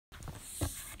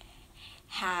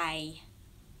Hi.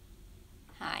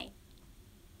 Hi.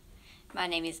 My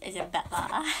name is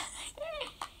Isabella.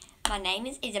 My name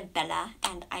is Isabella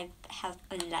and I have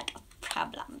a lot of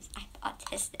problems. I'm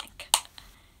autistic.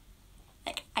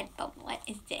 Like, I don't know, what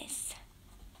is this?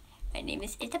 My name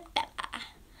is Isabella.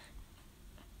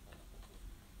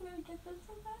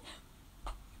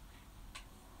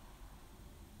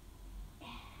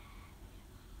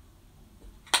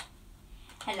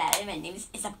 Hello, my name is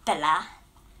Isabella.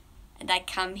 And I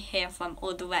come here from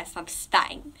all the way from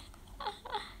Spain.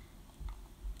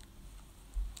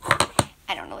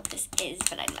 I don't know what this is,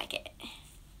 but I like it.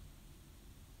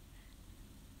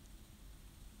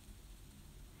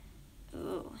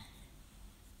 Ooh.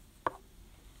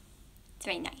 It's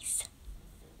very nice.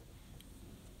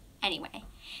 Anyway,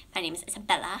 my name is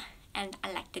Isabella, and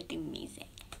I like to do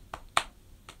music.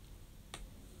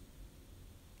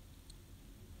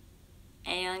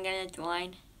 And I'm gonna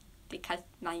join because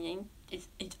my name is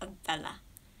Isabella.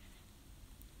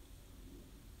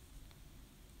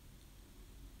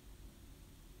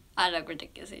 I look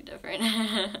ridiculously different.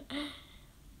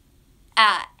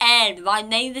 And my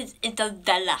name is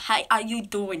Isabella. How are you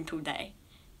doing today?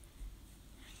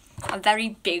 I'm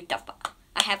very beautiful.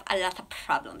 I have a lot of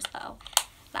problems though.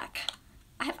 Like,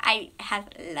 I have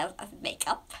a lot of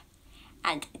makeup.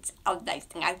 And it's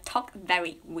amazing. I talk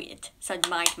very weird, so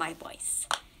mind my voice.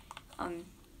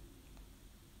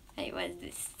 Hey, what is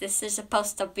this? This is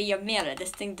supposed to be a mirror.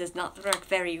 This thing does not work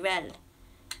very well.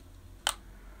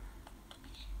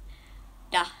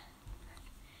 Yeah.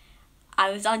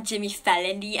 I was on Jimmy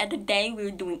Fallon the other day. We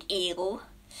were doing Eagle,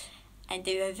 and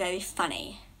they were very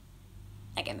funny.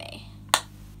 Look at me.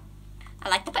 I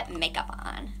like to put makeup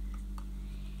on.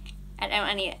 I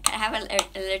have an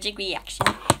allergic reaction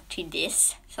to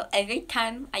this, so every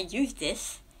time I use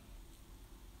this,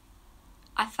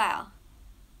 I fail.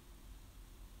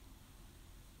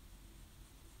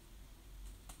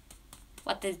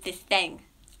 What is this thing?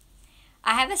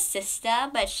 I have a sister,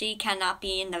 but she cannot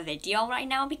be in the video right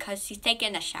now because she's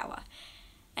taking a shower.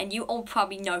 And you all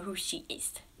probably know who she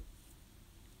is.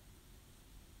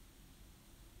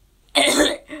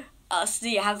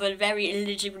 See, I have a very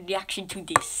allergic reaction to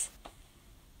this.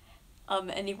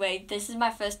 Anyway, this is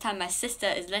my first time my sister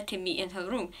is letting me in her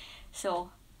room. So,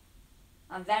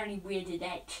 I'm very weirded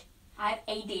out. I have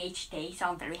ADHD, so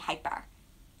I'm very hyper.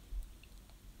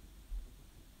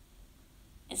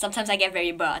 And sometimes I get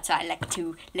very bored, so I like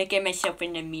to look at myself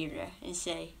in the mirror and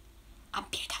say, I'm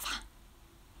beautiful.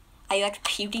 I like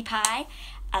PewDiePie,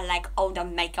 I like all the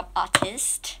makeup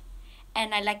artists,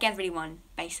 and I like everyone,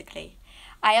 basically.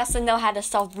 I also know how to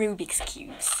solve Rubik's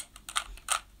Cubes.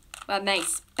 Well,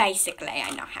 basically,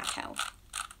 I know how to.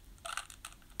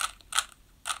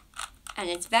 And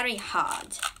it's very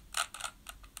hard.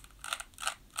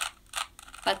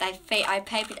 But I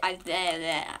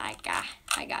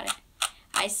got it.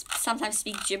 I sometimes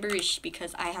speak gibberish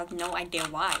because I have no idea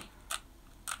why.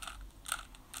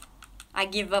 I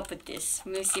give up with this.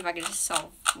 Let me see if I can just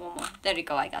solve one more. There we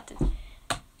go, I got this.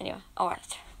 Anyway,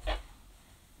 alright.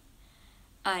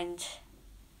 And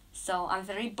so I'm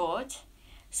very bored.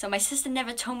 So my sister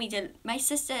never told me that. My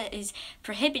sister is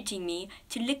prohibiting me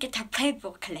to look at her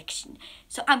Playboy collection.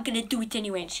 So I'm gonna do it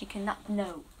anyway and she cannot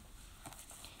know.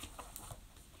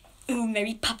 Ooh,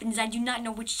 Mary Poppins, I do not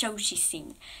know which show she's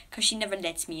seen. Because she never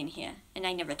lets me in here. And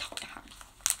I never talk to her.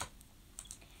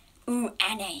 Ooh,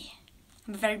 Annie.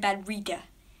 I'm a very bad reader.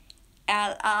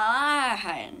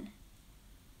 L-R-N.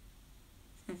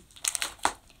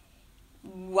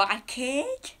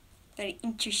 Wicked. Very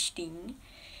interesting.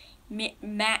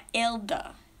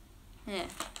 Matilda. Yeah.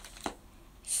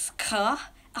 Skull.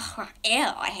 Oh,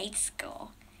 ew, I hate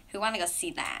Skull. Who wanna go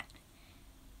see that?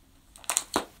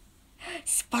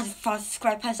 Spotify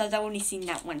subscribe pass, I've only seen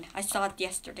that one. I saw it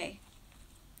yesterday.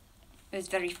 It was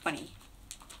very funny.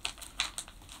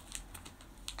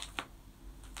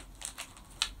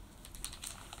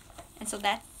 And so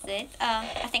that's it.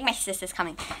 I think my sister's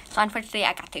coming. So unfortunately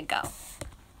I got to go.